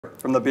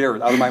from the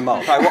beard out of my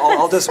mouth.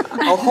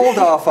 I'll hold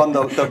off on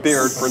the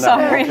beard for now.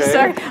 Sorry, Okay?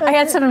 sorry. I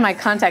had some in my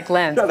contact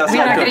lens. No, that's We're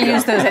not not good, going to yeah.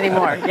 use those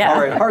anymore. Yeah. All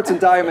right, Hearts and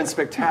Diamonds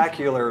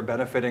Spectacular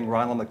benefiting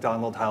Ronald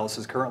McDonald House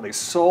is currently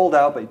sold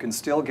out, but you can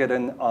still get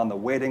in on the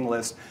waiting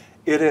list.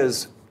 It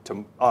is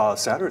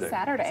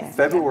Saturday,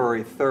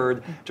 February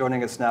 3rd.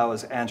 Joining us now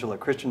is Angela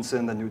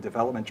Christensen, the new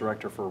Development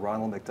Director for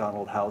Ronald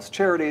McDonald House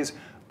Charities,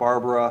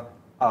 Barbara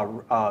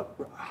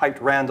Height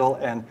Randall,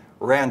 and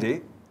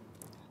Randy.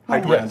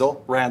 Height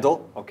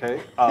Randall,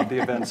 okay,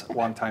 the event's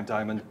longtime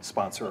Diamond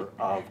sponsor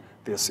of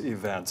this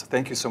event.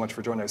 Thank you so much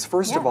for joining us.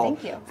 First of all,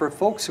 for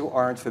folks who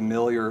aren't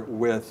familiar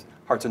with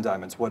Hearts and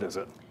Diamonds, what is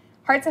it?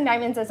 Hearts and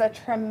Diamonds is a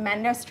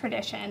tremendous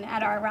tradition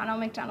at our Ronald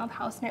McDonald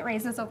House, and it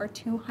raises over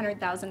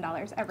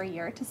 $200,000 every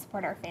year to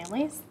support our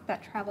families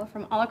that travel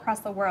from all across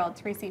the world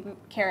to receive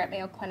care at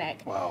Mayo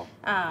Clinic. Wow.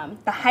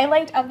 The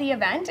highlight of the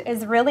event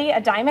is really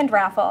a diamond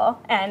raffle,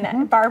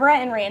 and Barbara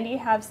and Randy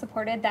have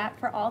supported that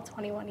for all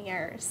 21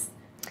 years.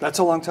 That's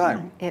a long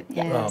time. It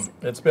is.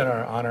 It's been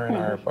our honor and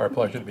our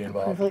pleasure to be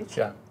involved.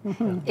 Yeah.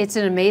 It's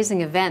an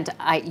amazing event.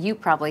 You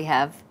probably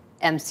have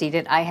emceed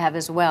it. I have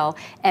as well.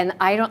 And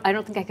I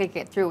don't think I could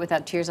get through it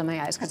without tears in my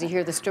eyes, because you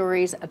hear the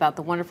stories about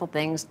the wonderful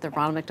things the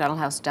Ronald McDonald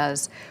House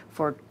does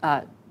for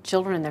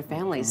children and their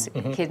families,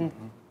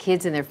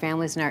 kids and their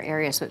families in our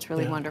area. So it's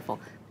really wonderful.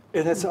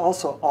 And it's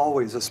also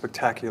always a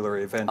spectacular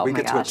event. Oh we my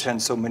get to gosh.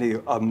 attend so many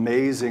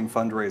amazing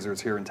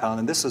fundraisers here in town,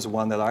 and this is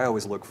one that I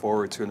always look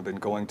forward to and have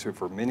been going to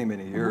for many,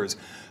 many years.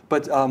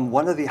 But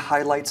one of the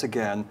highlights,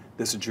 again,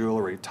 this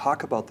jewelry.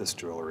 Talk about this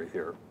jewelry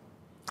here.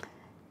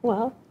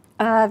 Well,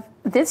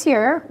 this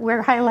year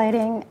we're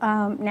highlighting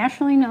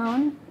nationally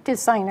known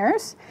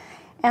designers.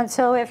 And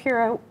so if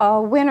you're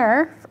a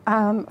winner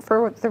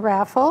for the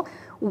raffle,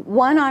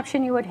 one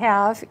option you would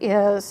have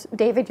is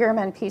David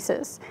Yurman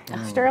pieces.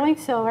 Sterling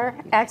silver,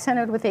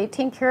 accented with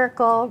 18-karat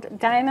gold,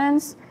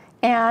 diamonds,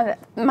 and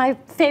my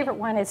favorite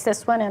one is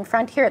this one in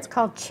front here. It's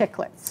called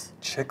Chiclets.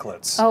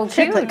 Chiclets. Oh,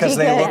 cute. Because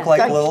they look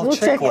like little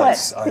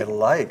chiclets. I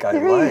like.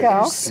 There you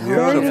go.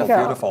 Beautiful,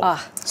 beautiful.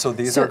 So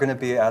these are going to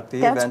be at the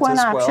event as well?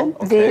 That's one option.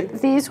 Okay.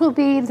 These will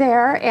be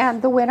there,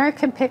 and the winner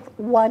can pick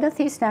one of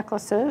these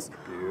necklaces.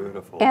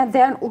 Beautiful. And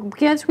then,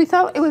 kids, we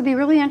thought it would be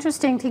really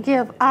interesting to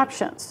give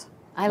options.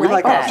 I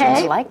like that. options.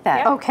 I like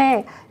that.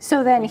 Okay,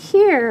 so then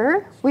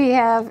here we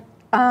have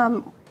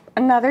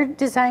another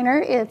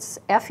designer. It's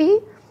Effie,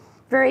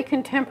 very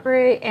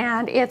contemporary,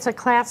 and it's a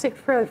classic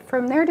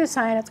from their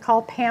design. It's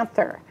called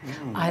Panther.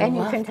 And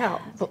you can tell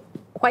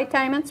white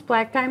diamonds,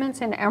 black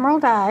diamonds, and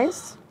emerald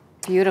eyes.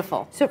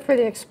 Beautiful. So for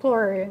the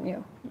explorer in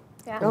you.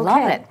 Yeah. Okay.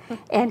 Love it.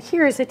 And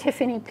here is a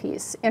Tiffany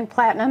piece in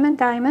platinum and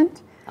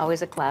diamond.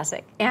 Always a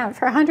classic. And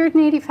for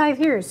 185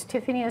 years,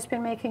 Tiffany has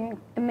been making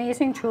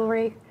amazing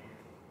jewelry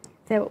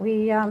that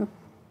we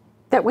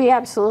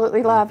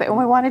absolutely love. And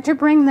we wanted to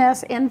bring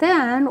this. And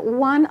then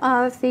one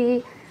of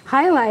the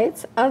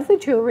highlights of the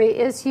jewelry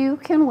is you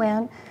can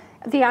win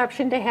the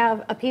option to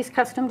have a piece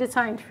custom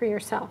designed for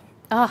yourself.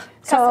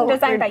 Custom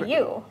designed by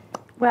you.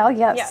 Well,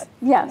 yes.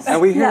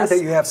 And we hear yes.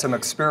 that you have some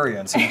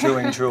experience in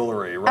doing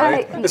jewelry,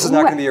 right? This is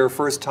not going to be your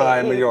first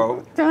time,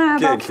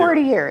 about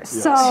 40 years.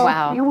 Yes. So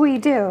Wow. we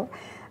do.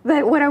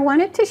 But what I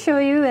wanted to show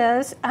you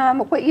is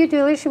what you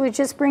do is you would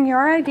just bring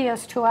your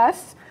ideas to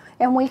us,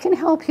 and we can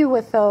help you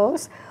with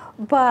those.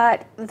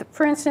 But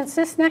for instance,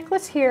 this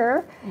necklace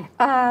here,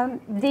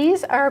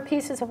 these are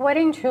pieces of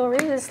wedding jewelry.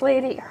 This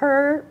lady,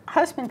 her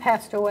husband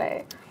passed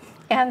away.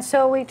 And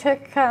so we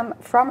took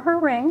from her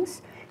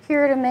rings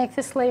here to make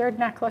this layered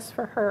necklace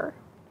for her.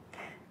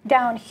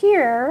 Down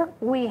here,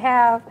 we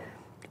have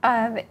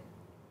an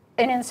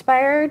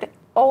inspired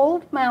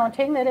old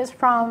mounting that is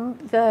from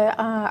the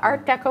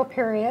Art Deco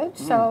period,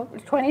 so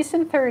 20s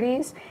and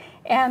 30s.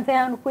 And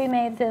then we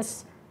made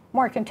this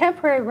more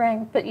contemporary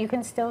ring, but you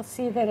can still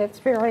see that it's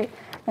very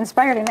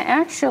inspired. And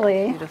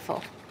actually,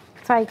 Beautiful.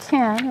 if I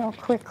can, real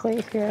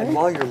quickly here. And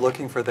while you're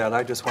looking for that,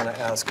 I just want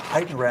to ask,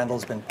 Height and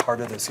Randall's been part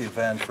of this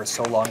event for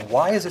so long.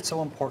 Why is it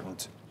so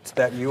important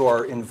that you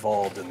are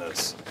involved in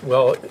this?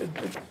 Well,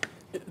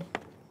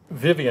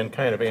 Vivian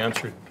kind of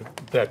answered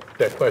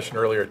that question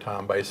earlier,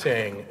 Tom, by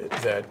saying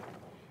that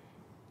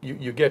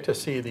you get to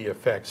see the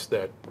effects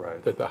that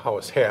the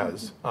house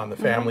has on the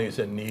families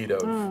in need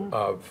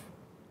of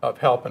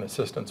help and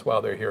assistance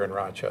while they're here in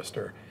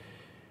Rochester,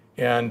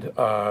 and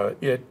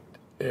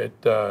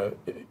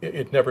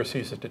it never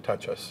ceases to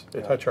touch us.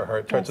 It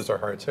touches our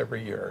hearts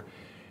every year,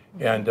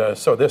 and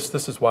so this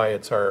is why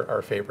it's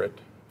our favorite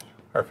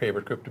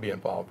group to be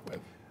involved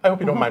with. I hope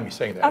you don't mind me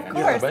saying that,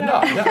 Angela, but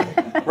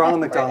no.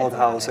 Ronald McDonald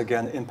House,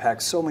 again,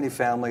 impacts so many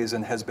families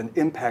and has been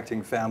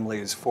impacting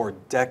families for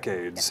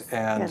decades.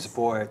 And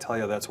boy, I tell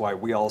you, that's why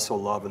we also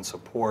love and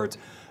support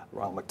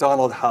Ronald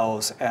McDonald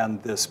House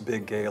and this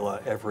big gala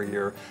every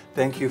year.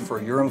 Thank you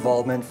for your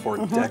involvement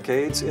for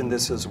decades in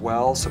this as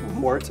well.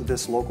 Support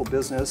this local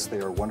business.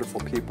 They are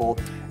wonderful people.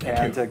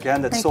 And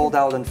again, it's sold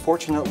out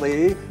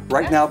unfortunately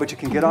right now, but you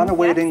can get on a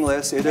waiting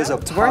list. It is a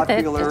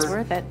popular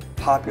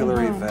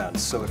event.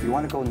 So if you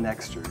want to go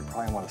next year, you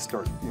probably want to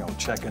start,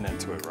 checking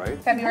into it, right?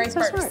 February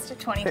 1st,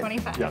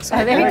 2025. Yes,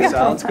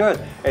 sounds good.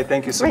 Hey,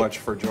 thank you so much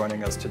for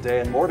joining us today.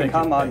 And more to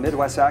come on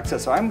Midwest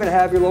Access. So I'm going to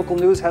have your local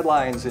news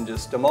headlines in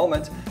just a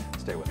moment.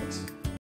 Stay with us.